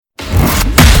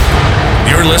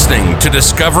You're listening to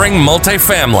Discovering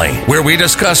Multifamily, where we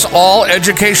discuss all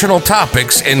educational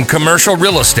topics in commercial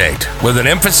real estate with an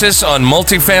emphasis on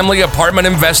multifamily apartment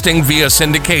investing via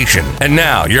syndication. And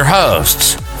now, your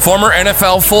hosts, former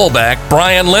NFL fullback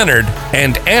Brian Leonard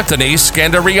and Anthony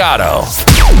Scandariato.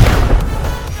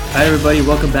 Hi, everybody.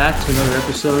 Welcome back to another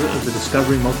episode of the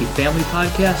Discovering Multifamily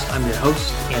podcast. I'm your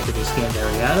host, Anthony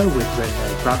Scandariato with Red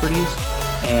Knight Properties.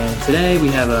 And today we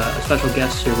have a special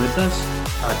guest here with us,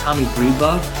 Tommy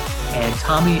Breedlove. And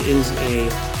Tommy is a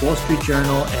Wall Street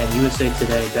Journal and USA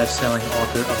Today best-selling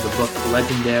author of the book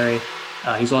Legendary.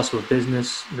 He's also a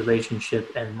business,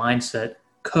 relationship, and mindset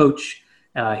coach.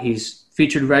 He's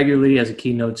featured regularly as a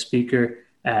keynote speaker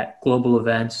at global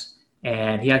events.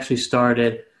 And he actually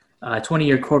started a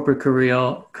 20-year corporate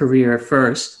career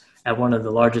first at one of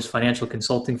the largest financial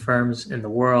consulting firms in the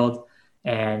world,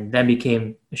 and then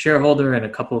became a shareholder in a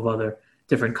couple of other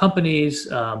different companies,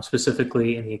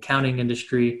 specifically in the accounting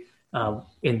industry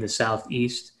in the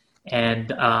Southeast.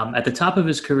 And at the top of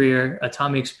his career,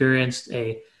 Tommy experienced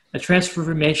a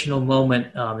transformational moment,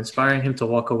 inspiring him to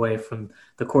walk away from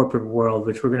the corporate world,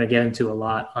 which we're going to get into a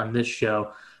lot on this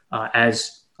show.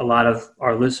 As a lot of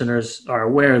our listeners are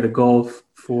aware, the goal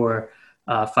for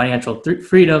financial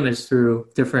freedom is through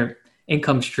different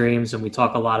income streams, and we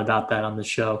talk a lot about that on the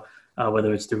show,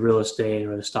 whether it's the real estate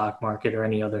or the stock market or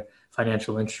any other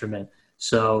financial instrument.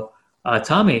 So,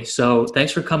 Tommy,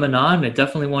 thanks for coming on. I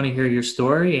definitely want to hear your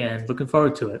story and looking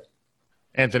forward to it.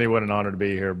 Anthony, what an honor to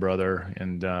be here, brother,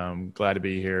 and glad to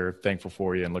be here. Thankful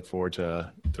for you and look forward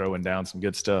to throwing down some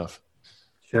good stuff.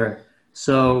 Sure.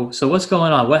 So what's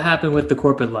going on? What happened with the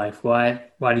corporate life? Why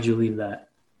did you leave that?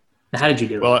 How did you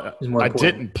do it? Well, I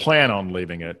didn't plan on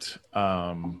leaving it.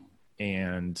 So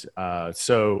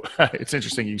it's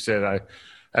interesting you said I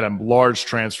had a large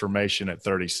transformation at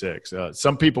 36.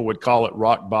 Some people would call it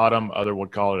rock bottom. Other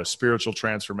would call it a spiritual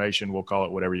transformation. We'll call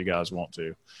it whatever you guys want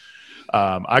to.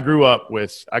 I grew up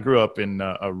in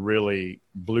a really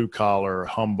blue collar,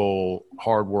 humble,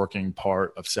 hardworking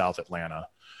part of South Atlanta,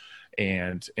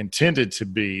 and intended to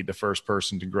be the first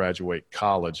person to graduate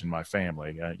college in my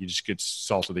family. You just get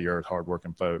salt of the earth,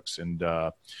 hardworking folks. And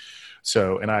I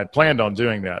had planned on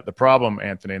doing that. The problem,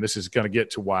 Anthony, and this is going to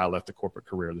get to why I left the corporate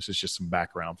career. This is just some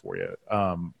background for you.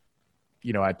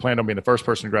 I planned on being the first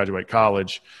person to graduate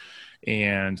college.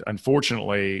 And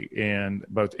unfortunately, in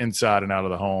both inside and out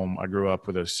of the home, I grew up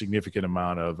with a significant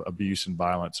amount of abuse and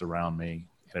violence around me.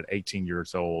 And at 18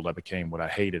 years old, I became what I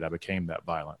hated. I became that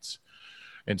violence.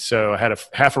 And so I had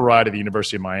half a ride to the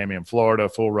University of Miami in Florida, a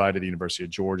full ride to the University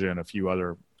of Georgia and a few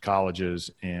other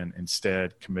colleges, and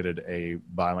instead committed a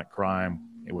violent crime.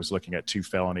 It was looking at 2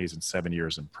 felonies and 7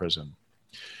 years in prison.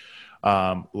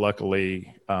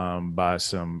 Luckily, by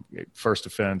some first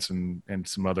offense and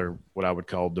some other what I would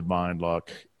call divine luck,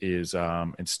 is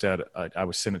instead I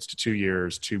was sentenced to 2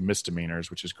 years, 2 misdemeanors,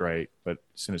 which is great, but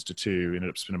sentenced to 2, ended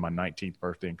up spending my 19th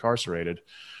birthday incarcerated,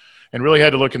 and really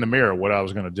had to look in the mirror what I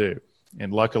was going to do.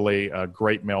 And luckily, a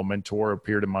great male mentor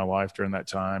appeared in my life during that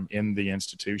time in the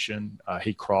institution.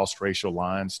 He crossed racial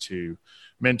lines to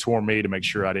mentor me to make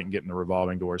sure I didn't get in the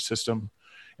revolving door system.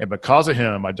 And because of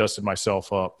him, I dusted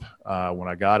myself up when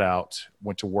I got out,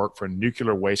 went to work for a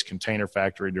nuclear waste container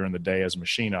factory during the day as a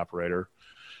machine operator,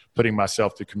 putting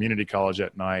myself through community college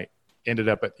at night, ended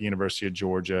up at the University of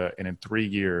Georgia. And in 3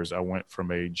 years, I went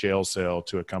from a jail cell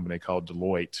to a company called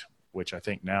Deloitte, which I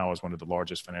think now is one of the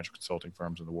largest financial consulting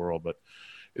firms in the world. But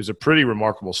it was a pretty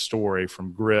remarkable story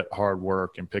from grit, hard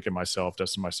work, and picking myself,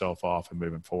 dusting myself off, and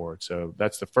moving forward. So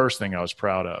that's the first thing I was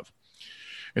proud of.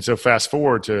 And so fast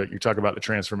forward to, you talk about the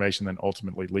transformation, then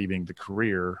ultimately leaving the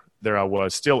career. There I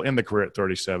was, still in the career at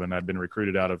 37. I'd been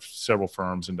recruited out of several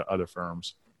firms into other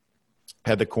firms.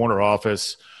 Had the corner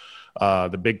office,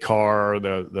 the big car,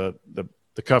 the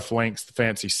cufflinks, the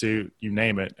fancy suit, you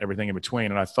name it, everything in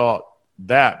between. And I thought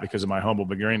that, because of my humble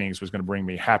beginnings, was going to bring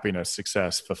me happiness,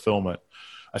 success, fulfillment,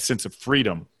 a sense of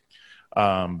freedom.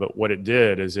 But what it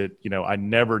did is I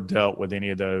never dealt with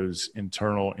any of those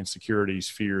internal insecurities,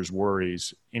 fears,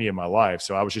 worries, any of my life.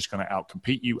 So I was just going to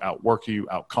outcompete you, outwork you,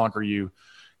 outconquer you,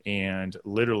 and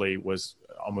literally was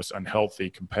almost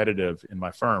unhealthy, competitive in my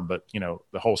firm. But,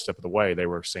 the whole step of the way, they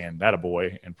were saying that a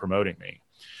boy and promoting me.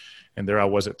 And there I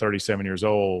was at 37 years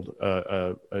old,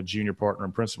 a junior partner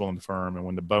and principal in the firm. And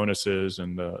when the bonuses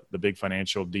and the big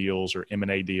financial deals or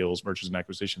M&A deals, mergers and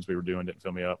acquisitions we were doing didn't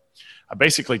fill me up, I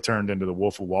basically turned into the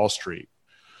Wolf of Wall Street,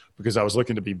 because I was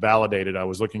looking to be validated. I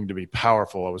was looking to be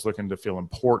powerful. I was looking to feel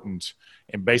important.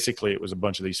 And basically it was a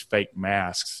bunch of these fake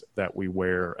masks that we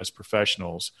wear as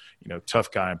professionals,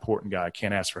 tough guy, important guy,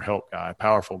 can't ask for help guy,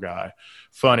 powerful guy,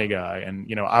 funny guy. And,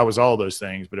 I was all those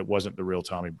things, but it wasn't the real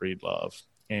Tommy Breedlove.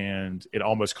 And it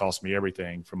almost cost me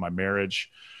everything, from my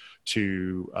marriage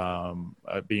to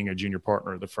being a junior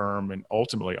partner of the firm, and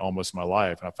ultimately almost my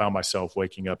life. And I found myself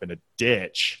waking up in a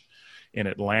ditch in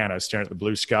Atlanta, staring at the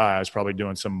blue sky. I was probably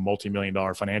doing some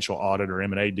multi-million-dollar financial audit or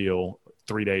M&A deal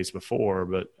 3 days before,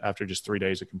 but after just 3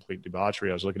 days of complete debauchery,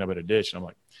 I was looking up at a ditch, and I'm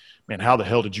like, man, how the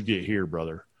hell did you get here,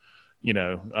 brother?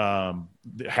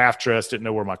 Half dressed, didn't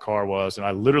know where my car was. And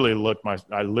I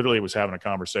literally was having a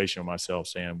conversation with myself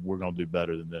saying, we're going to do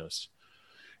better than this.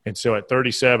 And so at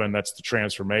 37, that's the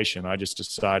transformation. I just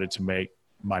decided to make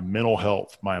my mental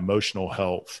health, my emotional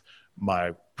health,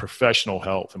 my professional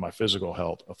health, and my physical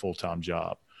health a full-time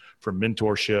job. From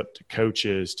mentorship to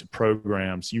coaches to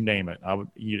programs, you name it.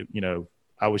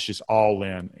 I was just all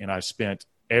in, and I spent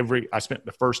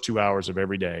the first 2 hours of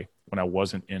every day when I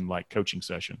wasn't in like coaching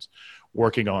sessions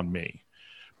working on me,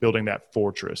 building that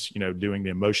fortress, doing the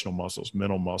emotional muscles,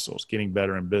 mental muscles, getting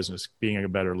better in business, being a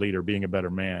better leader, being a better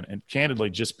man, and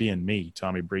candidly just being me,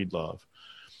 Tommy Breedlove.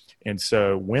 And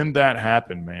so when that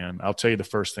happened, man, I'll tell you the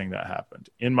first thing that happened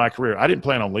in my career. I didn't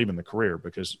plan on leaving the career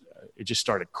because it just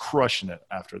started crushing it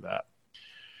after that.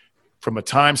 From a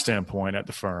time standpoint at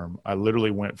the firm, I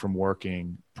literally went from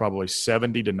working probably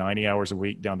 70 to 90 hours a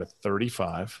week down to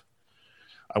 35.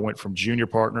 I went from junior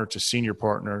partner to senior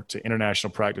partner to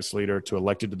international practice leader to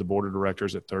elected to the board of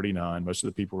directors at 39. Most of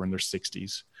the people were in their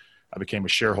 60s. I became a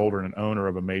shareholder and an owner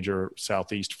of a major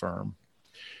Southeast firm.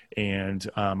 And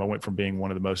I went from being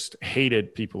one of the most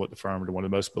hated people at the firm to one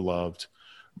of the most beloved.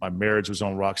 My marriage was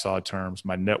on rock solid terms.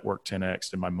 My network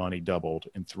 10x'd and my money doubled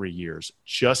in 3 years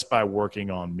just by working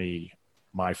on me,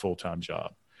 my full-time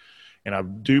job. And I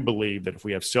do believe that if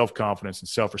we have self-confidence and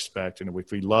self-respect, and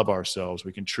if we love ourselves,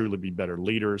 we can truly be better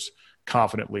leaders,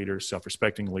 confident leaders,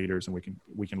 self-respecting leaders, and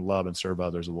we can love and serve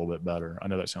others a little bit better. I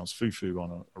know that sounds foo-foo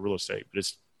on a real estate, but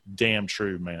it's damn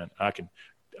true, man. I've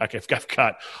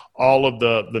got all of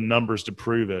the numbers to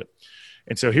prove it.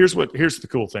 And so here's the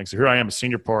cool thing. So here I am, a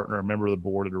senior partner, a member of the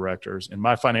board of directors, and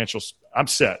my financials, I'm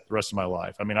set the rest of my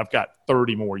life. I mean, I've got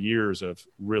 30 more years of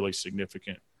really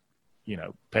significant,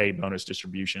 pay, bonus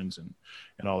distributions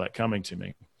and all that coming to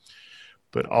me.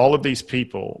 But all of these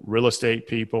people, real estate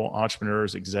people,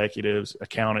 entrepreneurs, executives,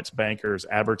 accountants, bankers,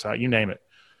 advertisers, you name it,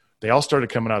 they all started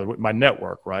coming out of my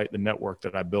network, right? The network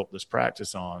that I built this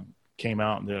practice on came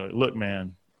out and they're like, look,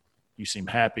 man, you seem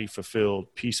happy,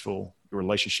 fulfilled, peaceful. Your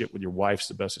relationship with your wife's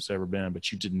the best it's ever been,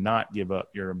 but you did not give up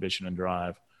your ambition and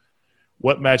drive.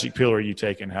 What magic pill are you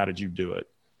taking? How did you do it?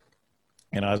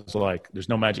 And I was like, there's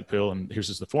no magic pill, and here's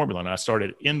just the formula. And I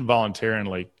started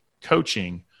involuntarily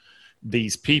coaching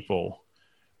these people,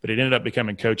 but it ended up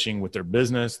becoming coaching with their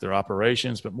business, their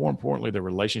operations, but more importantly, their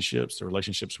relationships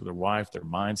with their wife, their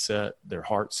mindset, their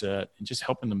heart set, and just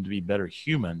helping them to be better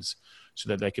humans so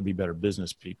that they could be better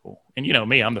business people. And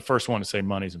me, I'm the first one to say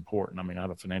money's important. I mean, I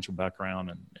have a financial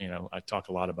background, and I talk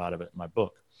a lot about it in my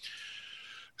book.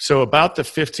 So about the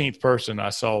 15th person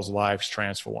I saw's lives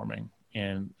transforming,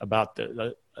 and about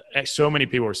so many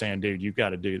people were saying, dude, you've got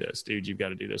to do this. Dude, you've got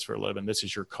to do this for a living. This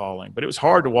is your calling. But it was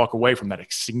hard to walk away from that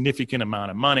significant amount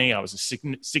of money. I was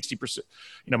 60%,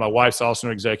 my wife's also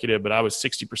an executive, but I was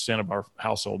 60% of our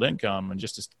household income, and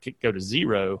just to go to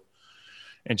zero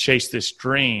and chase this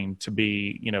dream to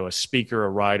be, a speaker, a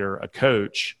writer, a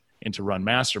coach, and to run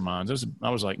masterminds.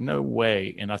 I was like, no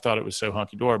way. And I thought it was so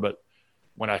hunky-dory. But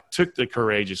when I took the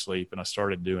courageous leap and I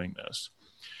started doing this,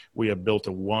 we have built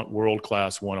a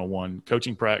world-class one-on-one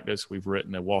coaching practice. We've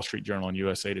written a Wall Street Journal and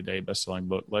USA Today best-selling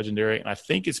book, Legendary. And I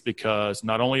think it's because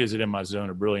not only is it in my zone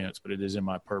of brilliance, but it is in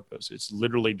my purpose. It's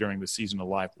literally during the season of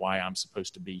life why I'm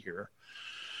supposed to be here.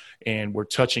 And we're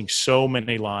touching so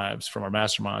many lives, from our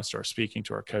masterminds to our speaking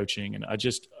to our coaching. And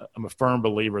I'm a firm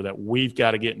believer that we've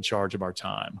got to get in charge of our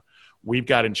time. We've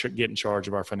got to get in charge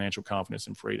of our financial confidence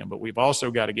and freedom, but we've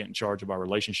also got to get in charge of our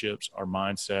relationships, our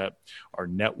mindset, our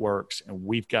networks, and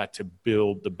we've got to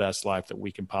build the best life that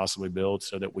we can possibly build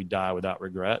so that we die without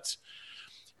regrets.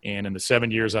 And in the 7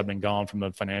 years I've been gone from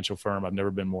the financial firm, I've never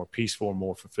been more peaceful,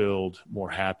 more fulfilled, more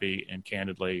happy, and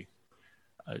candidly,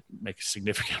 I make a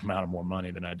significant amount of more money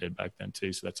than I did back then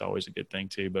too. So that's always a good thing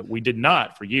too. But we did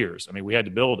not for years. I mean, we had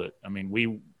to build it. I mean,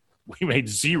 we made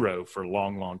zero for a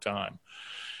long, long time.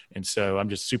 And so I'm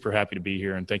just super happy to be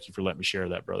here, and thank you for letting me share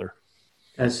that, brother.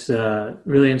 That's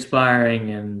really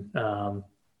inspiring and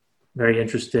very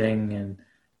interesting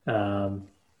and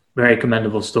very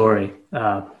commendable story.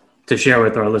 To to share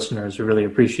with our listeners. We really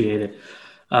appreciate it.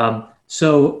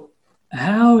 So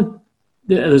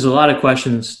there's a lot of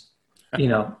questions,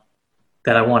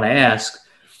 that I want to ask.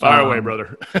 Fire away,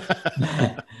 brother.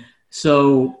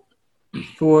 So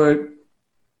for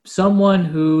someone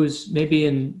who's maybe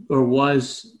in or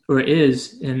was or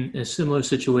is in a similar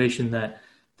situation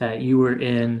that you were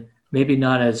in, maybe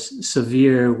not as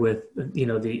severe with,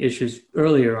 the issues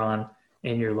earlier on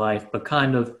in your life, but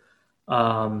kind of,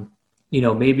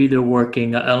 maybe they're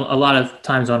working. A lot of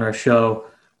times on our show,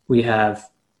 we have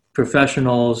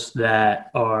professionals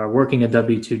that are working a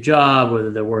W-2 job,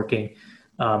 whether they're working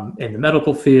in the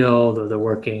medical field or they're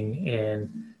working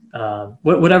in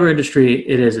whatever industry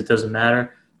it is, it doesn't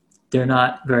matter. They're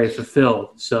not very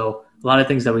fulfilled. So a lot of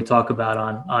things that we talk about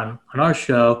on our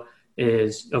show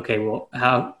is, okay, well,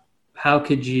 how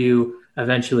could you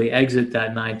eventually exit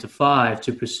that 9 to 5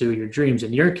 to pursue your dreams?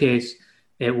 In your case,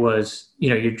 it was,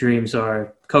 your dreams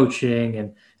are coaching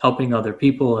and helping other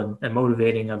people and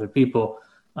motivating other people.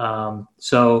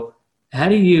 So how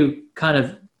do you kind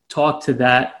of talk to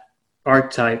that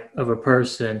archetype of a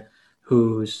person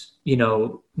who's,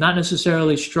 not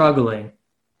necessarily struggling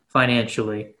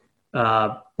financially,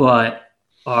 but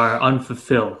are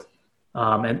unfulfilled?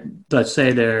 And let's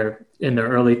say they're in their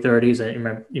early 30s. I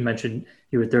remember you mentioned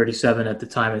you were 37 at the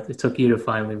time. It took you to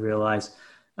finally realize.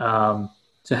 So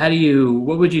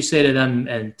what would you say to them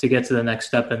and to get to the next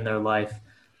step in their life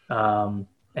and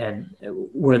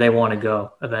where they want to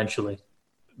go eventually?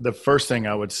 The first thing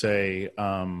I would say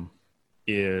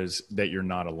is that you're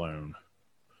not alone.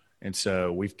 And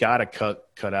so we've got to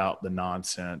cut out the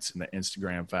nonsense and the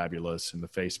Instagram fabulous and the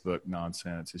Facebook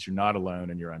nonsense. Is you're not alone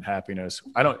in your unhappiness.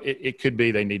 It could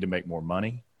be they need to make more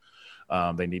money.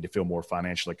 They need to feel more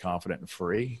financially confident and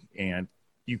free. And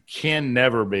you can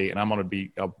never be, and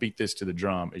I'll beat this to the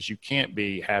drum, is you can't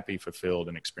be happy, fulfilled,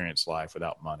 and experience life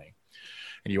without money.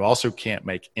 And you also can't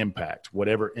make impact,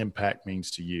 whatever impact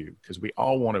means to you, because we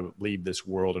all want to leave this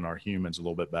world and our humans a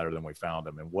little bit better than we found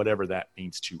them, and whatever that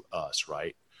means to us,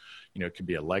 right? It could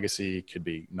be a legacy, it could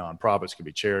be nonprofits, it could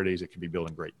be charities, it could be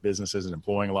building great businesses and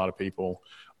employing a lot of people,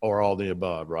 or all the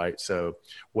above, right? So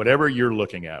whatever you're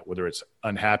looking at, whether it's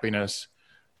unhappiness,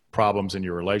 problems in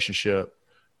your relationship,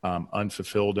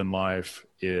 unfulfilled in life,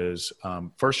 is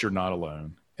first, you're not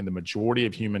alone. And the majority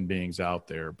of human beings out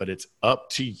there, but it's up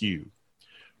to you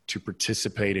to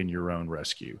participate in your own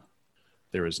rescue.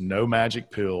 There is no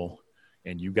magic pill,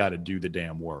 and you got to do the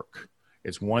damn work.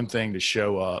 It's one thing to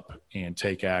show up and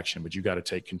take action, but you got to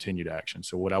take continued action.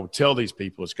 So what I would tell these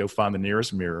people is go find the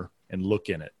nearest mirror and look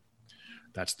in it.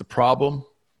 That's the problem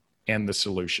and the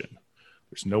solution.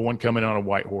 There's no one coming on a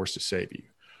white horse to save you.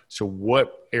 So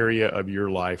what area of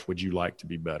your life would you like to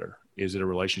be better? Is it a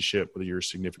relationship with your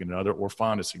significant other, or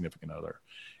find a significant other?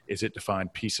 Is it to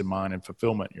find peace of mind and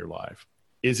fulfillment in your life?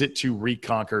 Is it to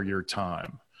reconquer your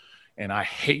time? And I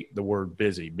hate the word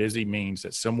busy. Busy means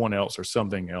that someone else or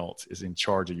something else is in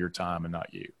charge of your time and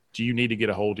not you. Do you need to get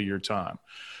a hold of your time?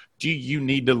 Do you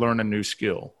need to learn a new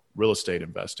skill? Real estate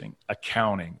investing,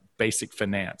 accounting, basic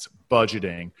finance,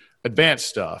 budgeting, advanced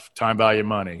stuff, time value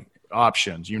money,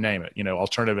 options, you name it,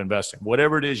 alternative investing,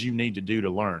 whatever it is you need to do to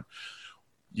learn.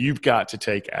 You've got to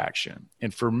take action.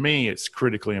 And for me, it's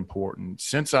critically important.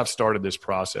 Since I've started this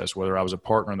process, whether I was a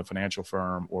partner in the financial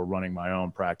firm or running my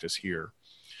own practice here,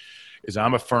 is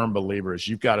I'm a firm believer is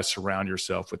you've got to surround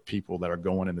yourself with people that are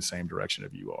going in the same direction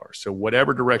as you are. So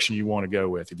whatever direction you want to go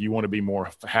with, if you want to be more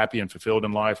happy and fulfilled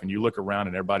in life, and you look around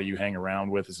and everybody you hang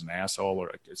around with is an asshole,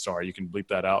 or sorry, you can bleep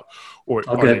that out, or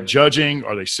okay. Are they judging?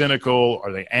 Are they cynical?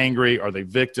 Are they angry? Are they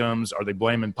victims? Are they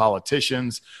blaming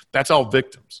politicians? That's all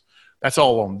victims. That's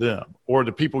all on them. Or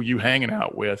the people you hanging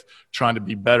out with trying to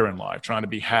be better in life, trying to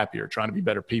be happier, trying to be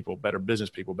better people, better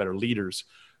business people, better leaders.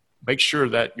 Make sure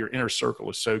that your inner circle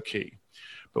is so key.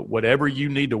 But whatever you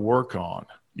need to work on,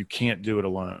 you can't do it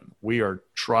alone. We are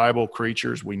tribal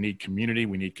creatures. We need community.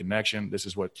 We need connection. This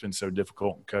is what's been so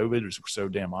difficult in COVID. We're so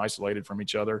damn isolated from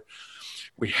each other.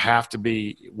 We have to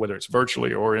be, whether it's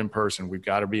virtually or in person, we've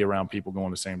got to be around people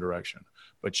going the same direction.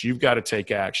 But you've got to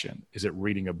take action. Is it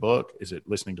reading a book? Is it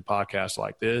listening to podcasts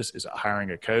like this? Is it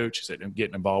hiring a coach? Is it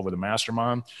getting involved with a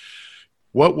mastermind?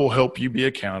 What will help you be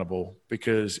accountable?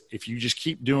 Because if you just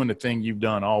keep doing the thing you've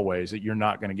done always, that you're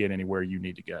not going to get anywhere you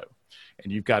need to go.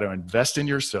 And you've got to invest in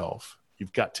yourself.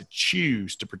 You've got to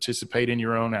choose to participate in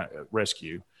your own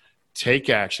rescue. Take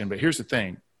action. But here's the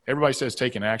thing. Everybody says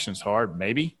taking action is hard.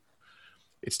 Maybe.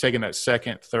 It's taking that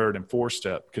second, third, and fourth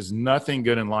step, because nothing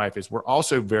good in life is, we're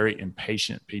also very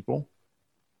impatient people.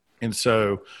 And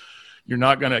so You're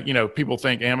not going to, people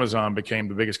think Amazon became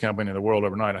the biggest company in the world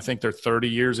overnight. I think they're 30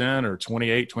 years in, or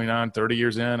 28, 29, 30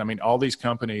 years in. I mean, all these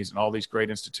companies and all these great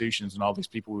institutions and all these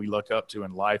people we look up to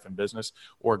in life and business,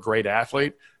 or a great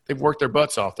athlete, they've worked their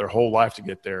butts off their whole life to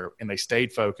get there, and they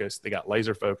stayed focused. They got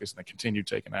laser focused, and they continued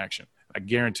taking action. I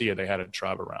guarantee you they had a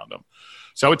tribe around them.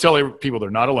 So I would tell people they're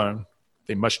not alone.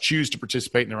 They must choose to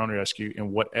participate in their own rescue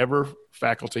in whatever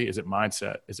faculty. Is it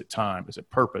mindset? Is it time? Is it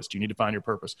purpose? Do you need to find your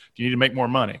purpose? Do you need to make more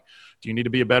money? Do you need to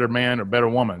be a better man or better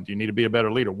woman? Do you need to be a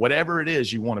better leader? Whatever it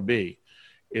is you want to be,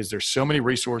 there's so many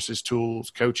resources, tools,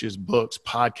 coaches, books,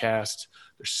 podcasts.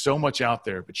 There's so much out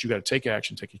there, but you got to take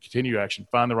action, take a continued action,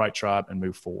 find the right tribe, and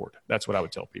move forward. That's what I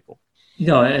would tell people.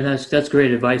 And that's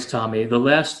great advice, Tommy. The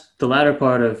latter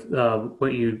part of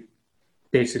what you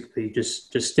basically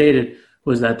just stated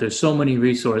was that there's so many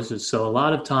resources. So a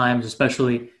lot of times,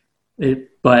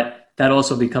 but that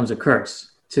also becomes a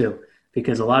curse too,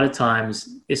 because a lot of times,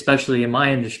 especially in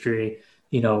my industry,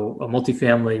 a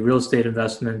multifamily real estate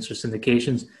investments or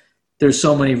syndications, there's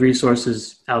so many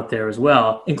resources out there as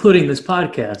well, including this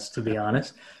podcast, to be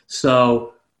honest.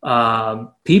 So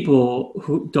people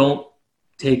who don't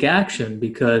take action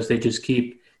because they just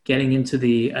keep getting into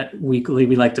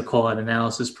we like to call it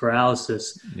analysis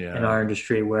paralysis in our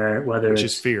industry, which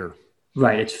is fear.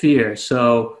 Right, it's fear.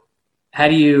 So how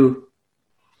do you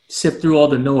sift through all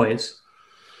the noise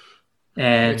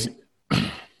and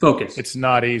focus? It's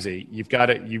not easy. You've got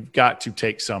to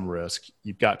take some risk.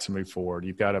 You've got to move forward.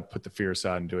 You've got to put the fear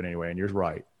aside and do it anyway. And you're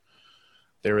right.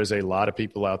 There is a lot of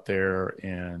people out there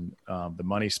in the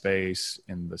money space,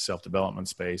 in the self-development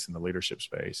space, in the leadership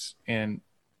space. And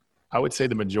I would say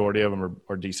the majority of them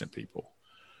are decent people.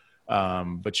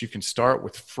 But you can start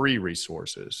with free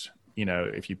resources.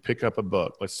 If you pick up a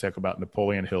book, let's talk about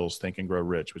Napoleon Hill's Think and Grow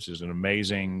Rich, which is an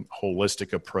amazing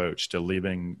holistic approach to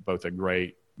living both a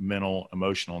great mental,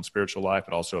 emotional, and spiritual life,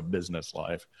 but also a business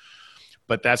life.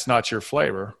 But that's not your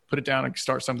flavor. Put it down and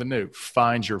start something new.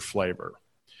 Find your flavor.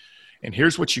 And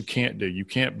here's what you can't do. You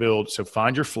can't build. So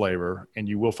find your flavor, and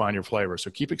you will find your flavor.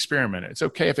 So keep experimenting. It's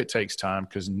okay if it takes time,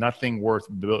 because nothing worth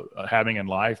having in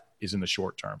life is in the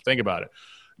short term. Think about it.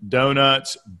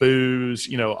 Donuts, booze,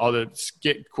 all the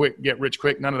get rich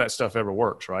quick. None of that stuff ever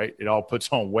works, right? It all puts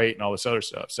on weight and all this other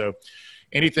stuff. So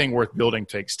anything worth building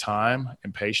takes time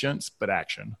and patience, but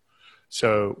action.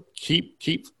 So keep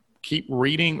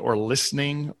reading or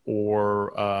listening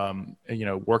or,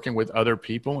 working with other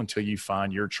people until you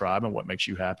find your tribe and what makes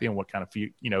you happy and what kind of,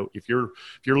 if you're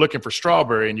looking for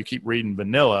strawberry and you keep reading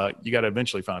vanilla, you got to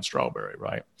eventually find strawberry,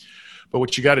 right? But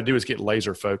what you got to do is get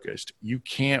laser focused. You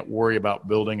can't worry about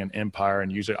building an empire and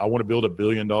use it. I want to build $1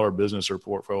 billion business or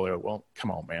portfolio. Well,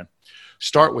 come on, man.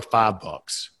 Start with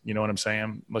 $5. You know what I'm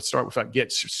saying? Let's start with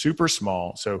get super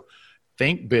small. So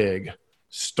think big,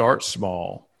 start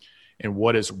small. And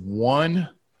what is one,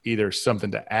 either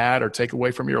something to add or take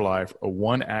away from your life, or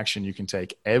one action you can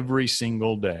take every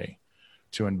single day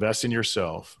to invest in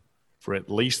yourself for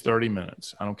at least 30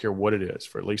 minutes. I don't care what it is,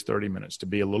 for at least 30 minutes to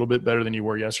be a little bit better than you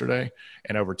were yesterday.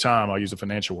 And over time, I'll use a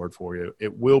financial word for you.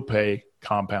 It will pay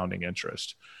compounding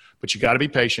interest, but you got to be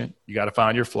patient. You got to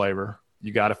find your flavor.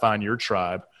 You got to find your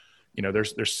tribe.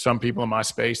 There's some people in my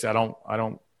space that I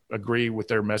don't agree with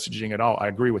their messaging at all. I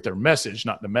agree with their message,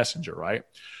 not the messenger, right?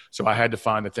 So I had to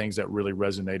find the things that really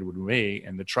resonated with me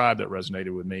and the tribe that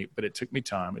resonated with me, but it took me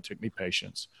time. It took me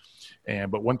patience.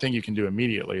 But one thing you can do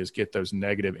immediately is get those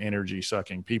negative energy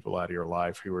sucking people out of your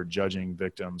life who are judging,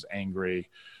 victims, angry.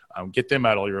 Get them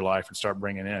out of your life and start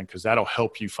bringing in, because that'll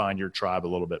help you find your tribe a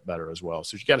little bit better as well.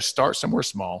 So you got to start somewhere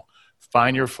small,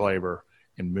 find your flavor,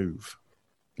 and move.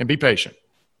 And be patient.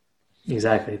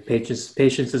 Exactly.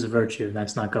 Patience is a virtue, and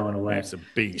that's not going away. It's a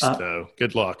beast, though.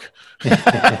 Good luck.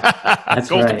 That's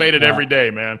cultivate it every day,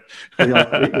 man.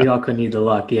 we all could need the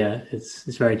luck. Yeah, it's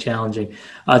very challenging.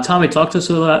 Tommy, talk to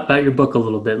us about your book a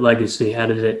little bit, Legacy. How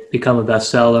did it become a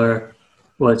bestseller?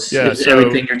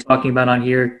 Everything you're talking about on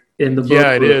here in the book?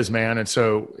 Yeah, it is, man. And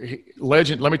so let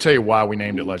me tell you why we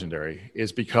named it Legendary,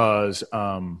 is because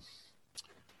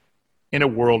in a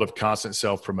world of constant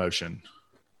self-promotion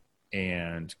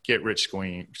and get rich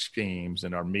schemes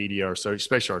and our media,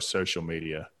 especially our social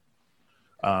media.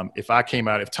 If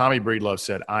Tommy Breedlove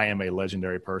said, I am a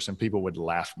legendary person, people would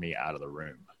laugh me out of the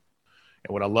room.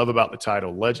 And what I love about the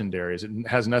title Legendary is it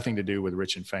has nothing to do with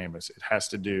rich and famous. It has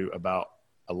to do about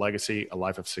a legacy, a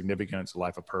life of significance, a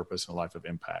life of purpose, and a life of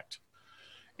impact.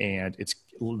 And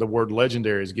the word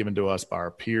legendary is given to us by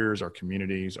our peers, our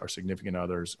communities, our significant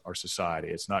others, our society.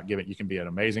 It's not given. You can be an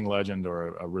amazing legend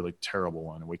or a really terrible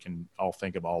one. And we can all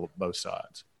think of both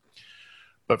sides.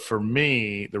 But for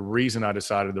me, the reason I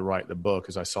decided to write the book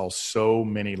is I saw so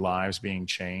many lives being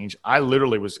changed. I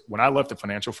literally when I left the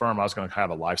financial firm, I was going to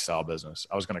have a lifestyle business.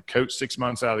 I was going to coach 6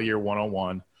 months out of the year,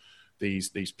 one-on-one,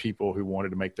 these people who wanted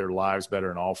to make their lives better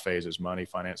in all phases: money,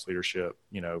 finance, leadership,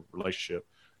 relationship.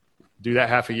 Do that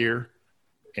half a year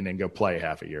and then go play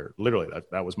half a year. Literally,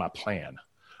 that was my plan.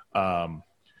 But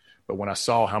when I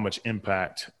saw how much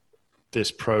impact this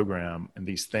program and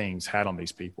these things had on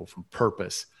these people, from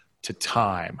purpose to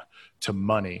time, to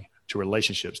money, to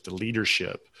relationships, to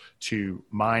leadership, to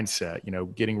mindset,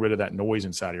 getting rid of that noise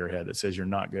inside of your head that says you're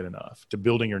not good enough, to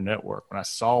building your network. When I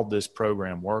saw this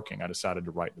program working, I decided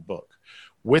to write the book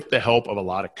with the help of a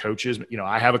lot of coaches.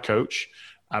 I have a coach.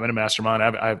 I'm in a mastermind.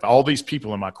 I have all these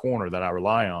people in my corner that I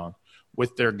rely on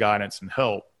with their guidance and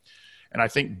help. And I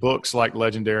think books like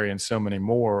Legendary and so many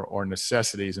more are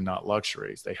necessities and not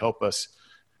luxuries. They help us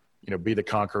be the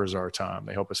conquerors of our time.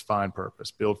 They help us find purpose,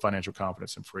 build financial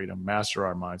confidence and freedom, master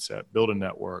our mindset, build a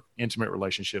network, intimate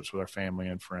relationships with our family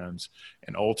and friends,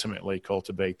 and ultimately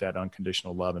cultivate that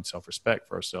unconditional love and self-respect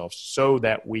for ourselves so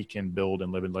that we can build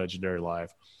and live a legendary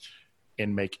life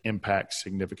and make impact,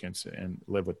 significance, and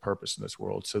live with purpose in this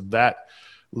world. So that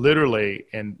literally,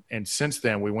 and since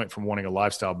then, we went from wanting a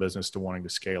lifestyle business to wanting to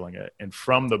scaling it. And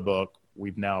from the book,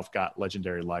 we've now got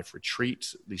Legendary Life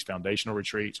retreats, these foundational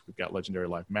retreats. We've got Legendary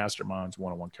Life masterminds,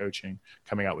 one-on-one coaching,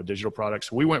 coming out with digital products.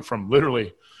 So we went from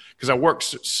literally, because I worked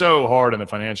so hard in the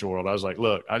financial world, I was like,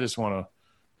 look, I just want to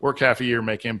work half a year,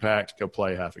 make impact, go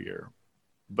play half a year.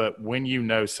 But when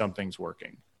something's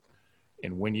working,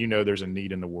 and when there's a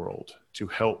need in the world to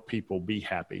help people be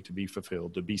happy, to be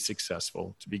fulfilled, to be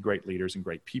successful, to be great leaders and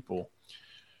great people,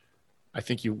 I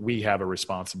think we have a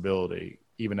responsibility,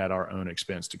 even at our own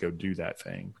expense, to go do that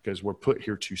thing, because we're put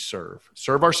here to serve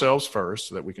ourselves first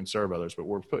so that we can serve others, but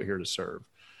we're put here to serve.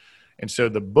 And so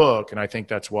the book, and I think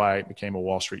that's why it became a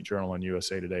Wall Street Journal and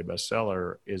USA Today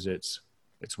bestseller, is it's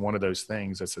one of those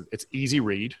things it's easy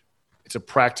read. It's a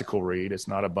practical read. It's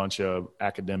not a bunch of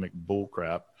academic bull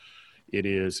crap. It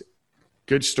is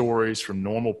good stories from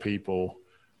normal people,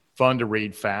 fun to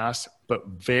read, fast, but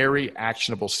very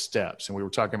actionable steps. And we were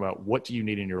talking about, what do you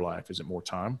need in your life? Is it more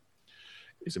time?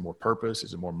 Is it more purpose?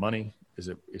 Is it more money? Is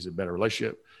it better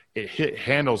relationship? It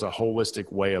handles a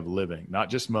holistic way of living, not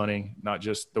just money, not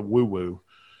just the woo-woo,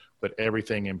 but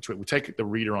everything in between. We take the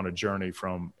reader on a journey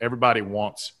from, everybody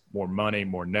wants more money,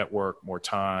 more network, more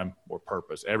time, more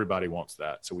purpose. Everybody wants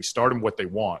that. So we start them what they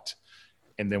want,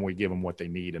 and then we give them what they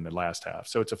need in the last half.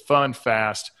 So it's a fun,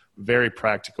 fast, very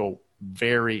practical,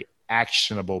 very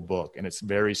actionable book. And it's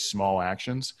very small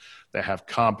actions that have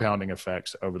compounding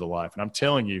effects over the life. And I'm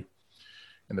telling you,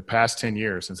 in the past 10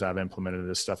 years, since I've implemented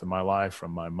this stuff in my life, from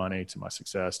my money to my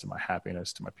success to my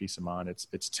happiness to my peace of mind, it's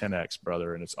 10x,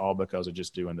 brother. And it's all because of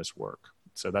just doing this work.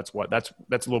 So that's a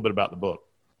little bit about the book.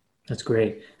 That's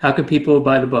great. How can people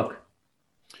buy the book?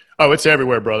 Oh, it's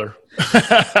everywhere, brother.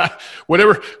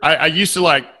 Whatever. I used to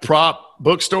like prop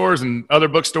bookstores, and other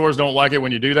bookstores don't like it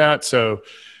when you do that. So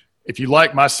if you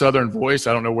like my Southern voice,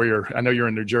 I don't know where I know you're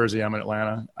in New Jersey. I'm in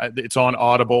Atlanta. It's on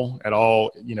Audible at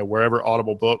all, wherever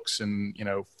Audible books, and,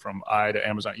 from to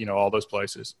Amazon, all those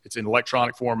places. It's in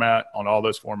electronic format on all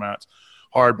those formats,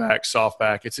 hardback,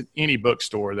 softback. It's in any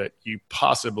bookstore that you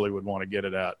possibly would want to get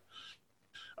it at.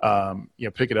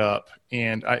 Pick it up.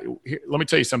 And let me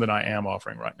tell you something I am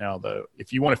offering right now, though.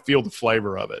 If you want to feel the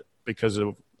flavor of it, because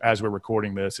as we're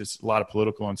recording this, it's a lot of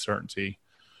political uncertainty,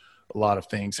 a lot of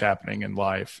things happening in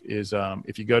life, is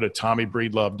if you go to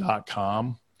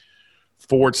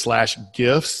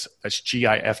TommyBreedlove.com/gifts, that's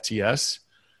GIFTS,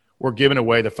 we're giving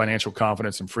away the financial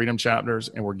confidence and freedom chapters,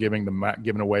 and we're giving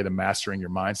away the mastering your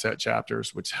mindset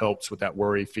chapters, which helps with that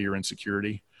worry, fear,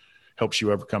 insecurity, helps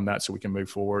you overcome that so we can move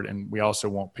forward. And we also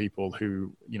want people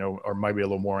who, are maybe a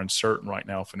little more uncertain right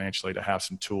now financially, to have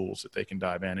some tools that they can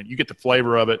dive in, and you get the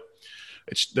flavor of it.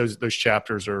 Those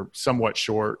chapters are somewhat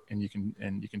short, and you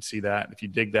can see that. And if you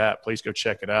dig that, please go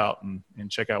check it out and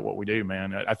check out what we do,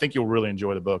 man. I think you'll really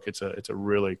enjoy the book. It's a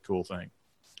really cool thing.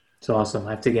 It's awesome.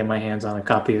 I have to get my hands on a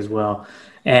copy as well.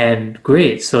 And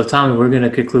great. So Tommy, we're going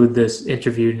to conclude this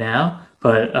interview now,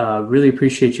 but really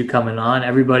appreciate you coming on.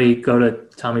 Everybody go to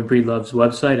Tommy Breedlove's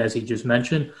website, as he just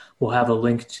mentioned. We'll have a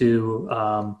link to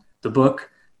the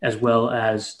book, as well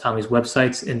as Tommy's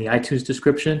websites, in the iTunes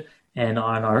description, and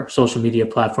on our social media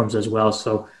platforms as well.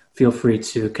 So feel free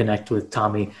to connect with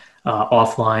Tommy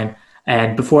offline.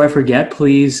 And before I forget,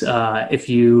 please, if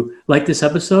you like this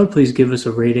episode, please give us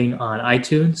a rating on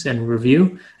iTunes and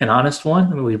review, an honest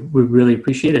one. We really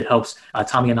appreciate it. It helps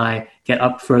Tommy and I get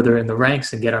up further in the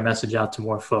ranks and get our message out to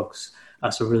more folks.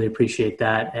 So really appreciate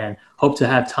that, and hope to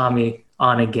have Tommy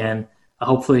on again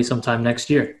hopefully sometime next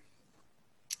year.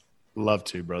 Love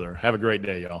to, brother. Have a great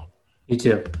day, y'all. You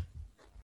too.